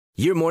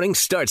Your morning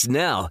starts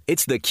now.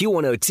 It's the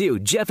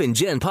Q102 Jeff and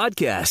Jen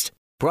podcast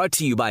brought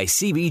to you by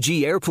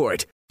CBG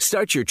Airport.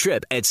 Start your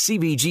trip at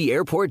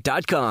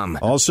CBGAirport.com.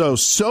 Also,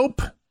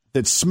 soap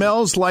that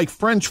smells like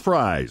French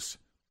fries.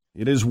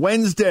 It is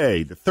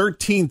Wednesday, the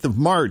 13th of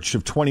March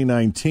of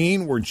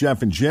 2019. We're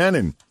Jeff and Jen,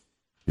 and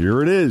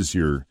here it is,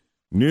 your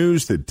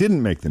news that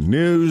didn't make the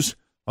news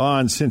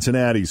on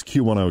Cincinnati's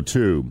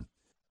Q102.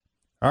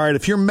 All right,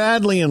 if you're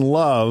madly in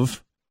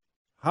love,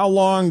 how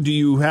long do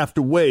you have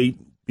to wait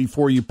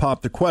before you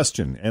pop the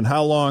question? And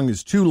how long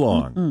is too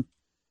long? Mm-hmm.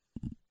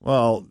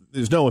 Well,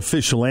 there's no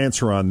official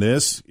answer on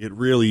this. It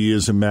really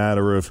is a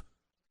matter of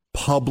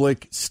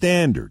public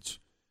standards.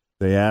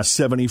 They asked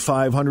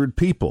 7,500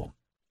 people.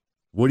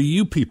 What do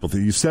you people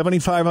think? You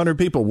 7,500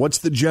 people, what's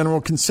the general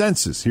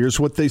consensus? Here's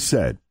what they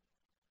said.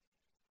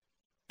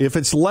 If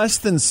it's less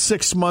than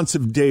 6 months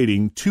of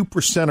dating,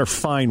 2% are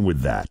fine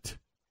with that.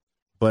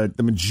 But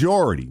the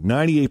majority,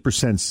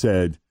 98%,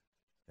 said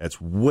that's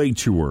way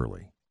too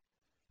early.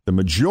 The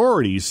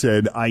majority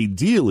said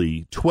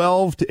ideally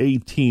 12 to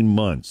 18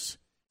 months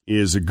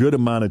is a good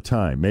amount of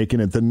time, making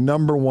it the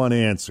number one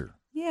answer.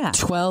 Yeah.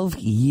 12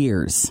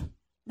 years.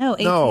 No,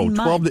 18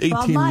 12 to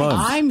 18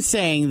 months. I'm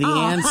saying the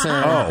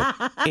answer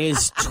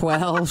is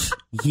 12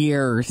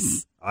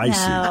 years.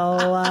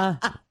 I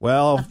see.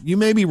 Well, you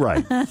may be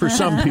right for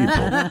some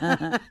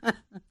people.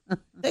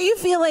 So you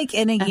feel like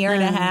in a year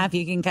and a half,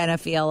 you can kind of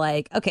feel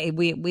like, okay,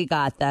 we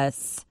got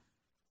this.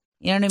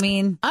 You know what I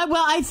mean?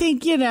 I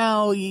think, you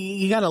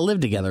got to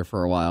live together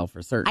for a while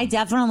for certain. I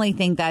definitely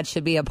think that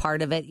should be a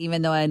part of it,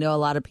 even though I know a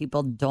lot of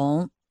people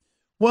don't.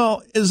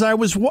 Well, as I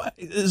was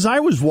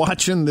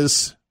watching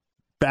this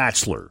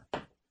Bachelor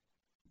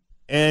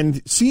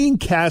and seeing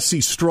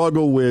Cassie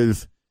struggle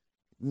with,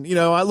 I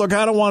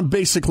don't want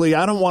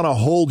to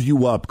hold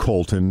you up,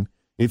 Colton.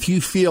 If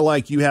you feel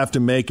like you have to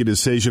make a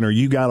decision or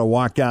you got to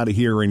walk out of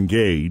here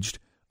engaged,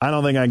 I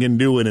don't think I can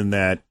do it on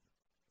that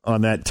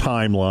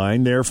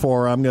timeline.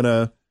 Therefore, I'm going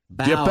to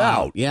dip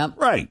out. Yep.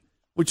 Right.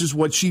 Which is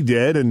what she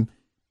did. And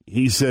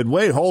he said,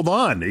 wait, hold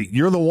on.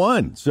 You're the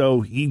one.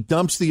 So he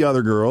dumps the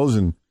other girls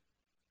and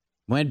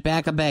went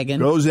back a begging.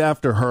 Goes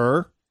after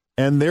her.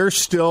 And they're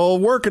still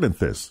working at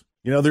this.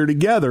 They're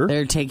together.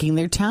 They're taking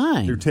their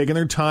time. They're taking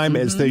their time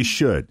as they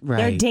should. Right.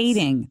 They're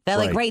dating. They're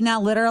like right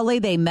now, literally,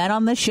 they met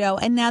on the show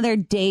and now they're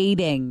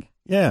dating.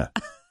 Yeah.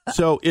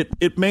 So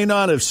it may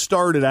not have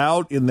started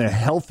out in the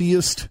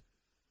healthiest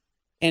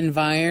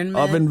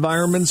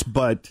environments,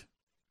 but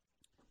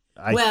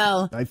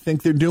I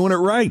think they're doing it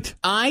right.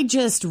 I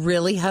just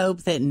really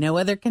hope that no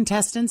other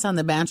contestants on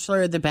The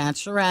Bachelor or The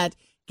Bachelorette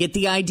get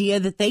the idea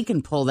that they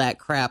can pull that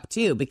crap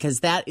too, because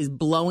that is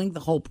blowing the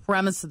whole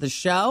premise of the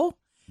show.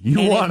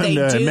 You want them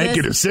to make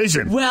a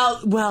decision.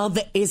 Well,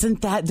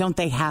 isn't that, don't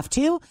they have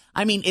to?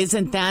 I mean,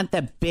 isn't that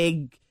the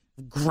big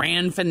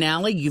grand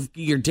finale?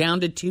 You're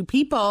down to two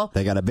people.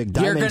 They got a big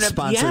diamond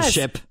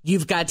sponsorship. Yes,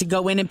 you've got to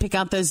go in and pick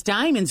out those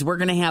diamonds. We're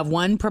going to have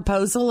one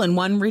proposal and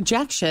one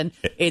rejection.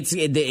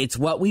 It's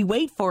what we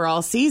wait for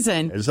all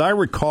season. As I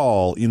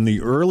recall, in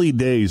the early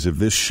days of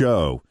this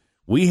show,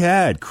 we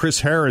had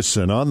Chris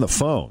Harrison on the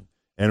phone.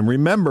 And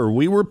remember,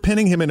 we were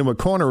pinning him into a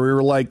corner. We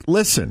were like,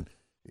 listen,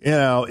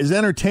 as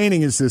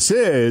entertaining as this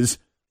is,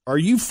 are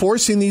you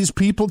forcing these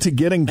people to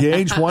get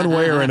engaged one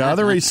way or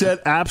another? He said,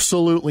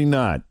 absolutely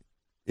not.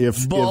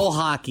 Bull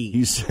hockey.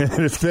 He said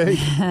if they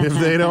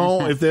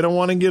don't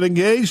want to get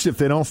engaged, if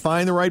they don't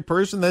find the right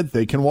person, that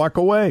they can walk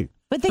away.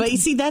 But you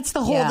see, that's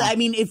the whole. Yeah. I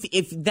mean,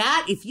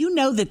 if you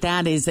know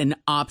that is an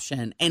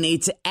option and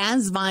it's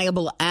as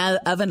viable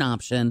of an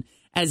option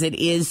as it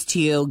is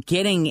to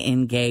getting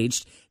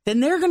engaged, then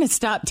they're going to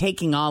stop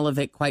taking all of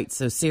it quite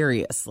so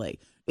seriously.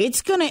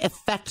 It's going to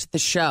affect the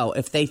show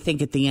if they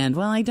think at the end,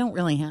 well, I don't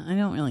really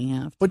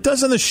have. But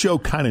doesn't the show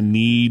kind of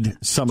need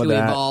some of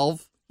that? To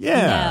evolve?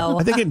 Yeah.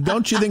 No.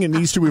 Don't you think it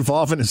needs to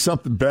evolve into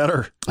something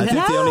better? I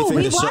think the only thing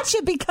we watch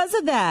it because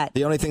of that.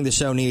 The only thing the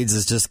show needs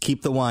is just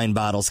keep the wine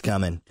bottles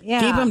coming.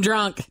 Yeah. Keep them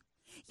drunk.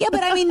 Yeah,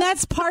 but I mean,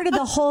 that's part of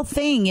the whole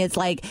thing. It's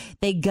like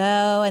they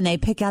go and they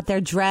pick out their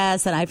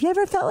dress, and I've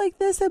never felt like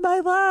this in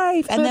my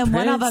life. And then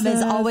one of them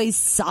is always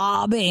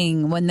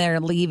sobbing when they're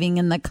leaving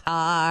in the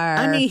car.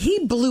 I mean,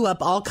 he blew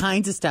up all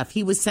kinds of stuff.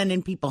 He was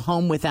sending people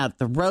home without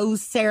the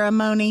rose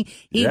ceremony.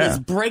 He was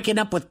breaking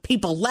up with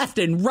people left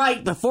and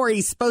right before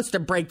he's supposed to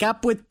break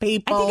up with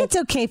people. I think it's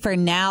okay for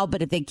now,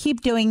 but if they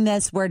keep doing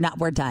this, we're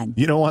done.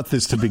 You don't want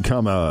this to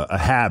become a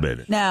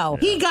habit. No.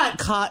 He got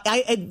caught.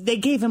 They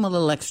gave him a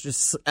little extra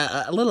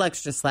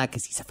slack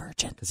because he's a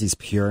virgin. Because he's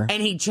pure.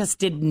 And he just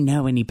didn't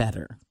know any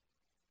better.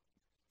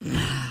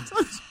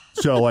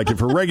 So, like,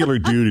 if a regular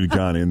dude had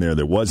gone in there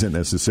that wasn't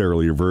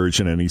necessarily a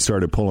virgin and he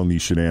started pulling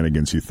these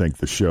shenanigans, you think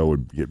the show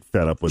would get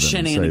fed up with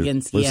him shenanigans,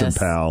 and say, listen, yes.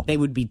 pal. They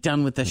would be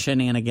done with the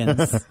shenanigans.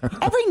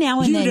 Every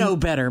now and then. You know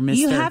better,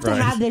 mister. You have to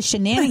have this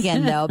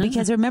shenanigan, though,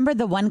 because remember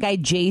the one guy,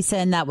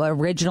 Jason, that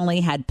originally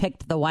had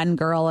picked the one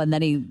girl, and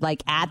then he,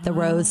 like, at the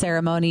rose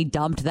ceremony,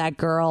 dumped that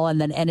girl, and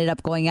then ended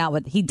up going out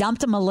with, he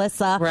dumped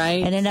Melissa,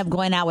 right, and ended up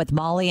going out with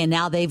Molly, and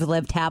now they've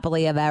lived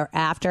happily ever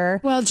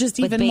after. Well,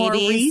 just even more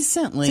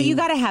recently. So you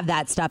got to have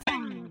that stuff.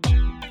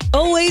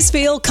 Always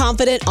feel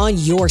confident on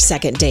your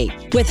second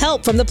date. With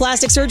help from the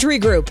Plastic Surgery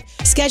Group.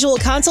 Schedule a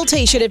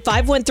consultation at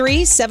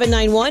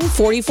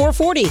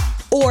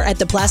 513-791-4440 or at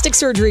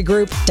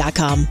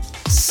theplasticsurgerygroup.com.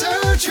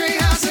 Surgery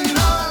has an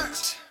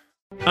art.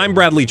 I'm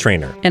Bradley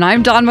Trainer. And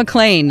I'm Don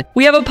McClain.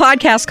 We have a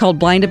podcast called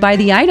Blinded by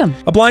the Item.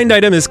 A blind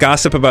item is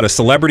gossip about a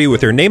celebrity with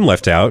their name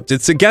left out.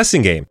 It's a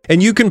guessing game,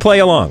 and you can play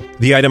along.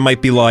 The item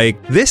might be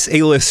like, this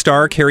A-list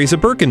star carries a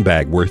Birkin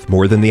bag worth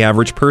more than the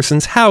average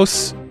person's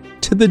house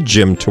to the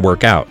gym to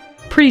work out.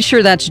 Pretty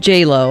sure that's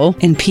J-Lo.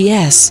 And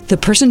P.S. the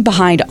person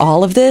behind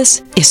all of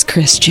this is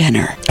Kris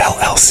Jenner,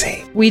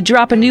 LLC. We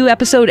drop a new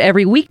episode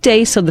every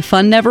weekday so the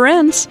fun never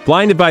ends.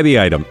 Blinded by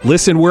the Item.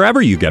 Listen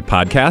wherever you get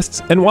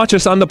podcasts and watch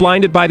us on the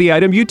Blinded by the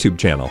Item YouTube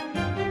channel.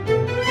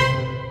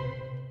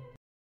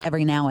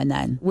 Every now and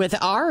then. With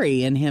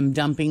Ari and him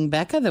dumping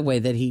Becca the way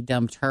that he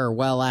dumped her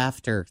well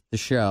after the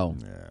show.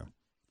 Yeah.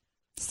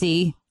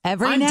 See?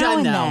 Every I'm now done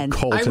and now. then.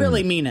 Colton, I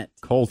really mean it.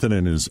 Colton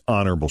and his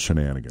honorable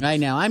shenanigans. I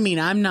know. I mean,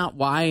 I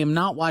am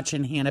not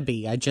watching Hannah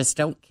B. I just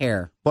don't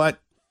care. But,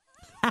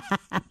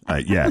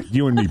 yeah,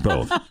 you and me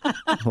both.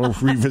 We'll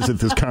revisit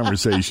this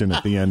conversation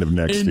at the end of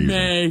next season.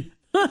 May.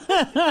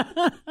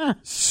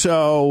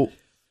 So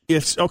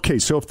if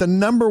the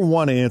number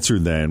one answer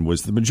then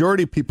was the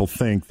majority of people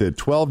think that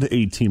 12 to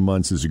 18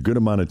 months is a good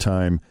amount of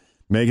time,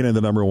 making it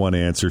the number one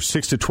answer.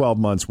 6 to 12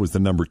 months was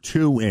the number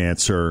two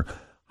answer.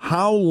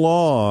 How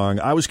long?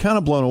 I was kind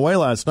of blown away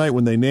last night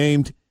when they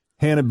named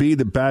Hannah B.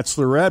 the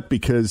Bachelorette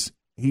because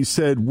he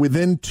said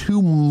within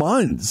 2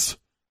 months.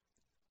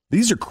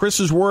 These are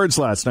Chris's words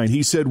last night.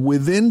 He said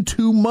within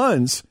 2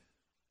 months,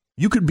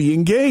 you could be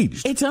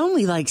engaged. It's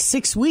only like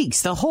 6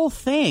 weeks. The whole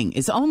thing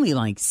is only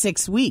like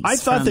 6 weeks. I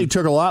thought they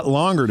took a lot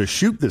longer to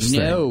shoot this thing.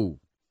 No.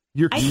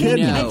 You're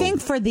kidding. I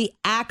think for the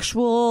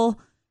actual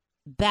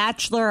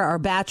Bachelor or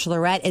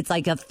Bachelorette, it's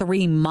like a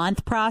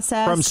 3-month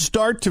process. From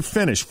start to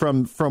finish,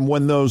 from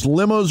when those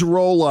limos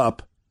roll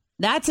up.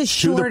 That's a to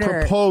shorter the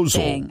proposal.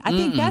 thing. I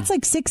think that's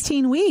like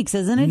 16 weeks,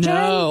 isn't it, Jen?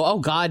 No. Oh,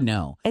 God,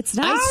 no. It's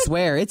not? I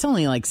swear. It's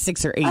only like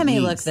 6 or 8 weeks. I may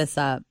look this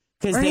up.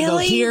 Because they go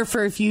here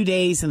for a few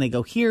days and they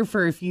go here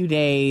for a few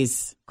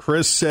days.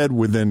 Chris said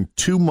within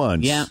 2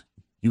 months,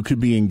 you could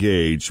be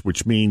engaged,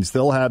 which means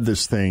they'll have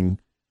this thing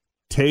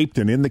taped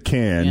and in the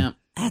can. Yeah.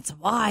 That's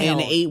wild. In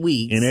 8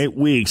 weeks. In 8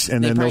 weeks,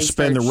 and then they'll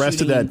spend the rest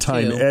of that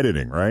time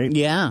editing, right?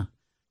 Yeah.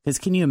 Because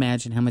can you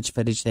imagine how much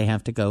footage they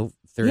have to go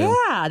through?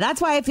 Yeah, that's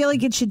why I feel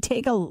like it should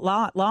take a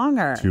lot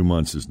longer. 2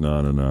 months is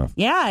not enough.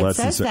 Yeah, it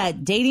says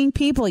that. Dating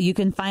people, you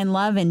can find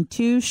love in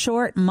 2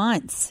 short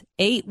months.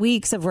 8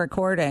 weeks of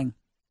recording.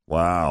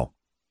 Wow.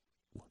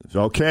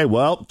 Okay,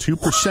 well,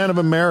 2% of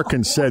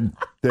Americans said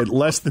that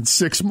less than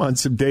 6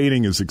 months of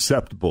dating is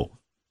acceptable.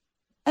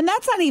 And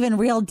that's not even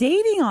real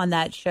dating on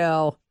that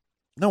show.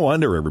 No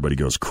wonder everybody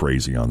goes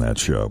crazy on that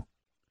show.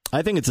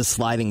 I think it's a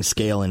sliding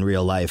scale in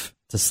real life.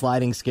 It's a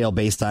sliding scale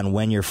based on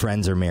when your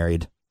friends are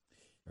married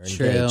or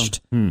engaged.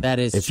 That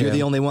is if true. you're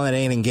the only one that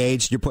ain't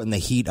engaged, you're putting the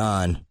heat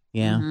on.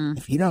 Yeah. Mm-hmm.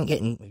 If you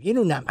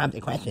do not have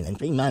the question in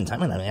 3 months, I'm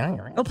gonna.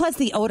 Well, plus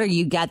the older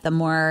you get, the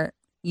more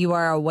you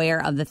are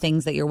aware of the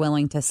things that you're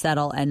willing to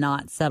settle and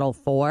not settle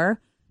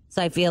for.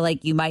 So I feel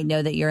like you might know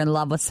that you're in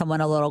love with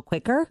someone a little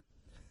quicker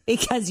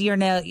because I'm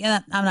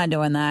not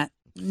doing that.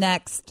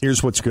 Next.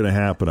 Here's what's going to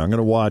happen. I'm going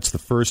to watch the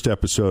first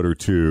episode or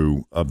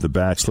two of The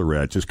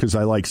Bachelorette just because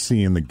I like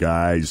seeing the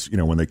guys,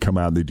 when they come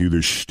out and they do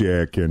their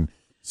shtick and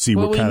see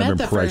what kind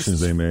of impressions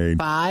they made.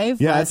 5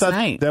 Yeah, last I thought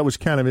night. that was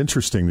kind of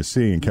interesting to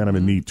see and kind of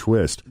a neat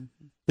twist.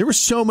 There were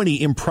so many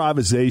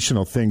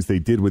improvisational things they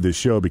did with this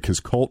show because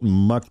Colton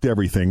mucked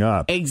everything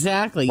up.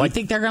 Exactly. Like- you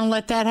think they're going to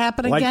let that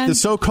happen Like again? the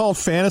so-called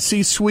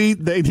fantasy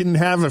suite, they didn't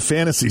have a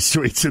fantasy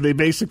suite, so they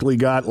basically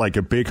got like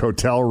a big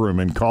hotel room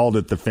and called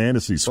it the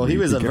fantasy suite. Well, he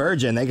was a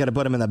virgin. They could have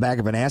put him in the back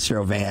of an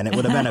Astro van. It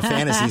would have been a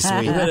fantasy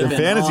suite. The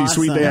fantasy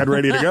suite they had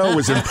ready to go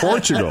was in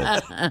Portugal.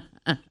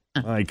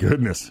 My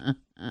goodness.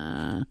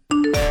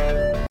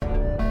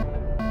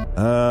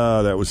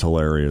 That was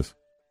hilarious.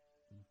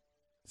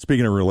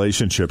 Speaking of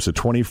relationships, a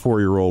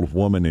 24-year-old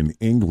woman in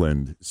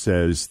England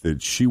says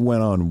that she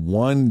went on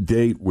one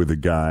date with a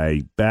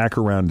guy back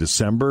around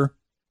December,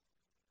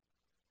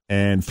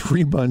 and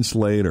 3 months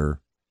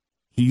later,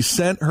 he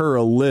sent her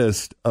a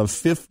list of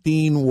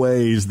 15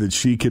 ways that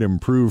she could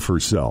improve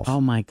herself.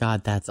 Oh, my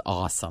God. That's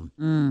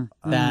awesome.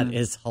 That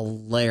is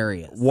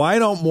hilarious. Why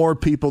don't more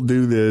people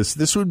do this?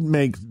 This would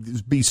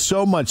be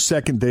so much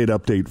second date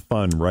update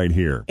fun right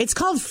here. It's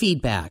called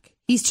feedback.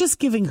 He's just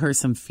giving her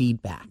some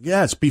feedback.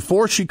 Yes,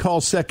 before she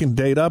calls second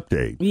date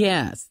update.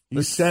 Yes.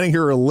 He's sending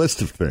her a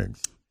list of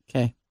things.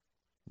 Okay.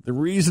 The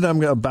reason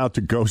I'm about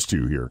to ghost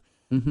you here,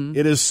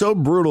 it is so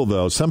brutal,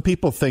 though. Some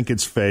people think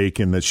it's fake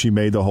and that she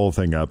made the whole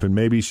thing up, and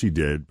maybe she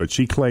did, but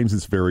she claims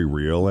it's very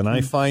real, and I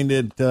find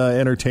it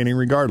entertaining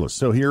regardless.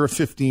 So here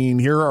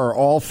are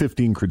all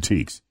 15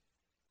 critiques.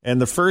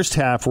 And the first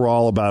half were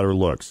all about her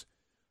looks.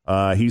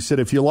 He said,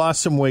 if you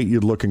lost some weight,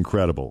 you'd look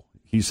incredible.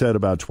 He said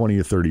about 20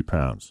 or 30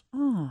 pounds.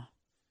 Oh.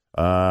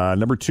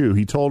 Number 2,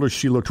 he told her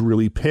she looked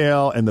really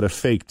pale and that a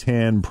fake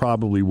tan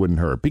probably wouldn't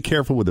hurt. Be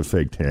careful with the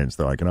fake tans,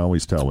 though. I can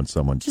always tell when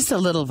someone... Just a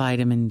little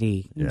vitamin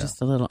D. Yeah.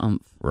 Just a little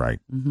oomph. Right.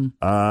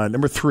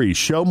 Number 3,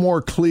 show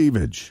more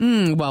cleavage.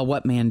 Well,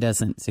 what man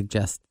doesn't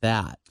suggest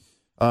that?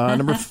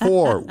 Number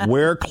 4,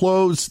 wear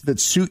clothes that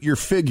suit your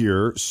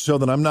figure so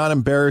that I'm not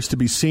embarrassed to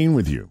be seen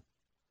with you.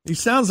 He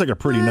sounds like a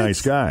pretty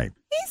nice guy.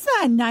 He's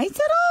not nice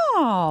at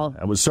all.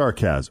 That was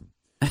sarcasm.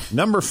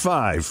 Number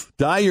 5,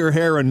 dye your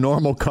hair a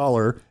normal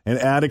color and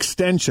add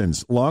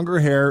extensions. Longer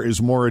hair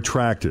is more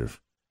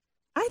attractive.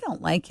 I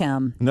don't like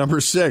him.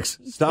 Number 6,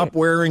 stop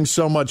wearing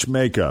so much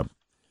makeup.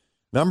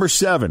 Number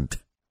 7,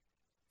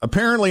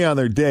 apparently on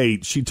their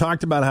date, she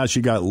talked about how she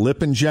got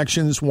lip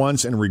injections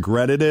once and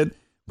regretted it,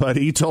 but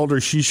he told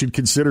her she should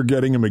consider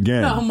getting them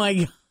again. Oh,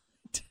 my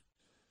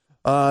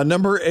God.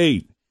 Number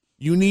 8,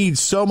 you need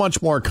so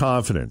much more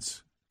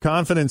confidence.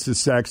 Confidence is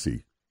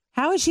sexy.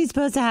 How is she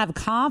supposed to have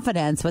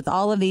confidence with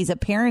all of these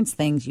appearance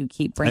things you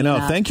keep bringing up? I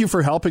know. Thank you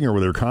for helping her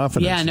with her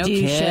confidence. Yeah, no Do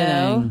you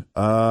kidding.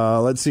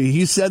 Let's see.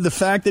 He said the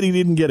fact that he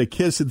didn't get a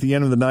kiss at the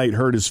end of the night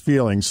hurt his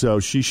feelings, so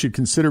she should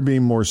consider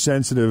being more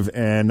sensitive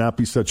and not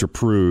be such a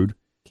prude.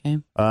 Okay.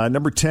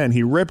 Number 10,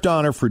 he ripped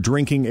on her for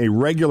drinking a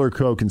regular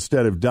Coke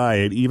instead of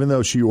diet, even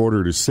though she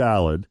ordered a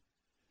salad.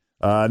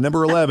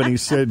 Number 11, he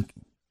said,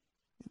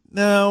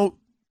 no,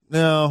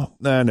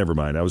 never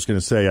mind. I was going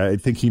to say, I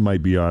think he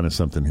might be onto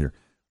something here.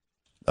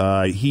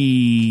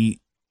 He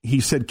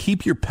said,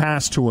 keep your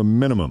past to a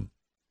minimum.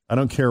 I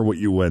don't care what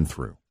you went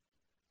through.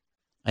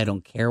 I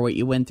don't care what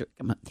you went through.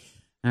 Come on.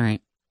 All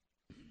right.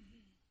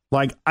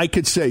 Like, I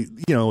could say,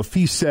 if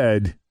he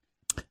said...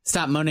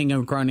 Stop moaning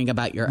and groaning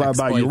about your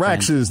ex-boyfriend. About your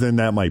exes, then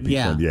that might be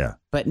good, yeah.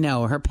 But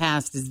no, her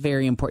past is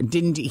very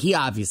important. He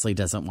obviously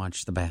doesn't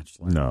watch The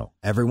Bachelor. No.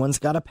 Everyone's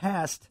got a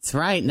past. That's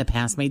right, and the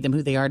past made them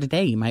who they are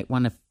today. You might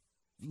want to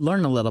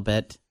learn a little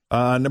bit.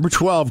 Number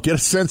 12, get a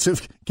sense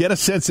of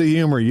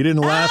humor. You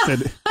didn't laugh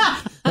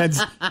at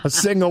a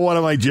single one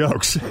of my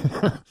jokes.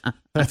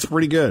 That's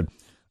pretty good.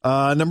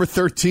 Number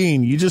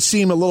 13, you just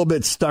seem a little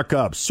bit stuck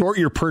up. Sort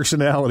your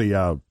personality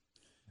out.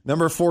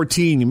 Number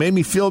 14, you made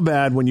me feel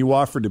bad when you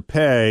offered to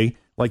pay,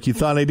 like you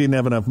thought I didn't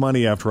have enough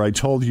money after I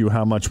told you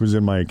how much was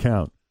in my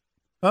account.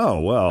 If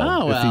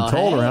he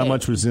told her how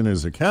much was in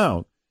his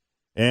account.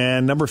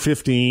 And number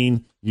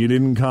 15, you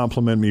didn't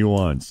compliment me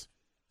once.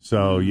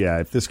 So, yeah,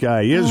 if this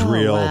guy is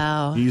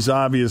real, he's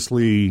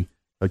obviously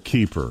a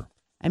keeper.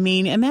 I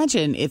mean,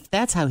 imagine if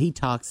that's how he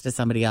talks to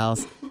somebody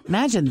else.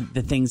 Imagine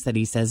the things that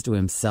he says to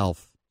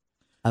himself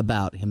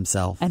about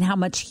himself. And how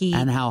much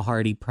and how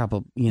hard he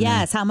probably,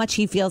 how much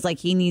he feels like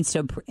he needs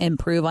to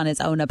improve on his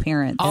own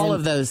appearance. All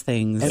of those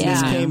things. And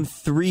this came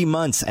 3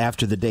 months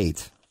after the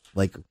date.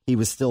 Like, he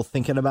was still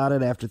thinking about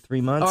it after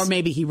 3 months? Or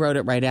maybe he wrote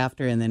it right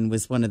after and then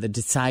was one of the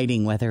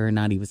deciding whether or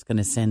not he was going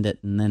to send it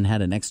and then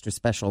had an extra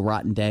special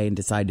rotten day and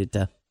decided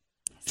to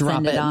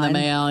drop it in the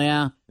mail,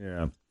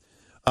 Yeah.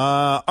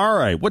 All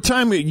right. What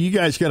time, you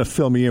guys got to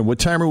fill me in. What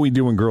time are we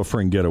doing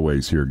girlfriend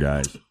getaways here,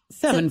 guys?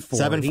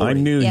 7:40.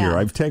 I'm new here.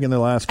 I've taken the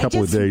last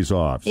couple of days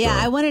off. Yeah,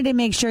 I wanted to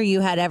make sure you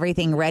had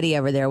everything ready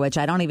over there, which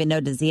I don't even know.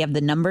 Does he have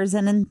the numbers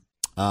in?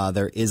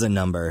 There is a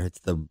number. It's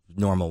the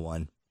normal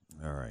one.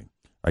 All right.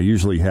 I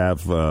usually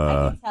have.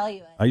 I can tell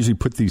you. I usually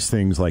put these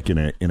things like in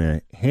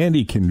a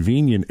handy,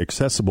 convenient,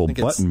 accessible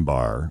button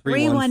bar.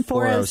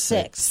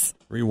 31406.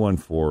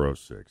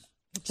 31406.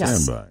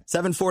 Stand by.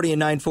 740 and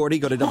 940.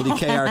 Go to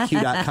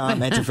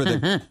WKRQ.com. Enter for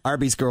the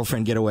Arby's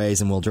Girlfriend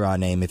Getaways, and we'll draw a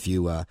name. If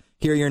you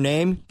hear your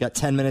name, got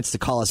 10 minutes to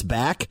call us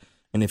back.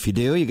 And if you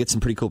do, you get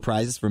some pretty cool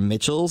prizes from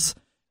Mitchell's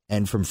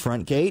and from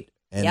Frontgate.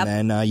 And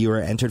then you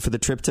are entered for the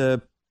trip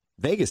to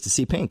Vegas to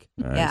see Pink.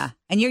 Nice. Yeah.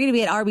 And you're going to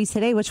be at Arby's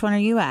today. Which one are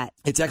you at?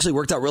 It's actually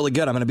worked out really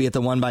good. I'm going to be at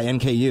the one by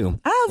NKU.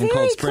 Oh, in very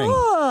Cold Spring.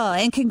 cool.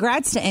 And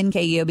congrats to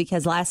NKU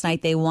because last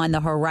night they won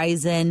the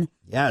Horizon.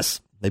 Yes.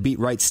 They beat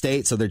Wright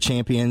State, so they're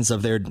champions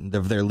of their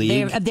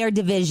league. Of their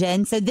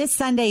division. So this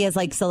Sunday is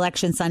like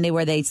Selection Sunday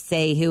where they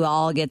say who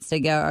all gets to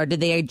go, or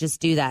did they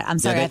just do that? I'm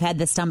sorry, I've had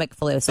the stomach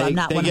flu, so I'm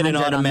not 100 They get an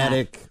on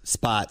automatic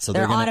spot, so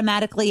they're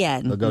automatically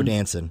in. They'll go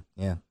dancing,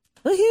 yeah.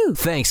 Woohoo!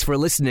 Thanks for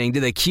listening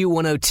to the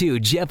Q102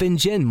 Jeff and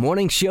Jen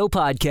Morning Show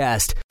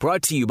podcast,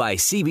 brought to you by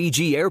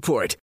CBG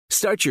Airport.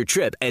 Start your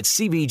trip at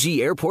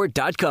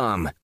CBGAirport.com.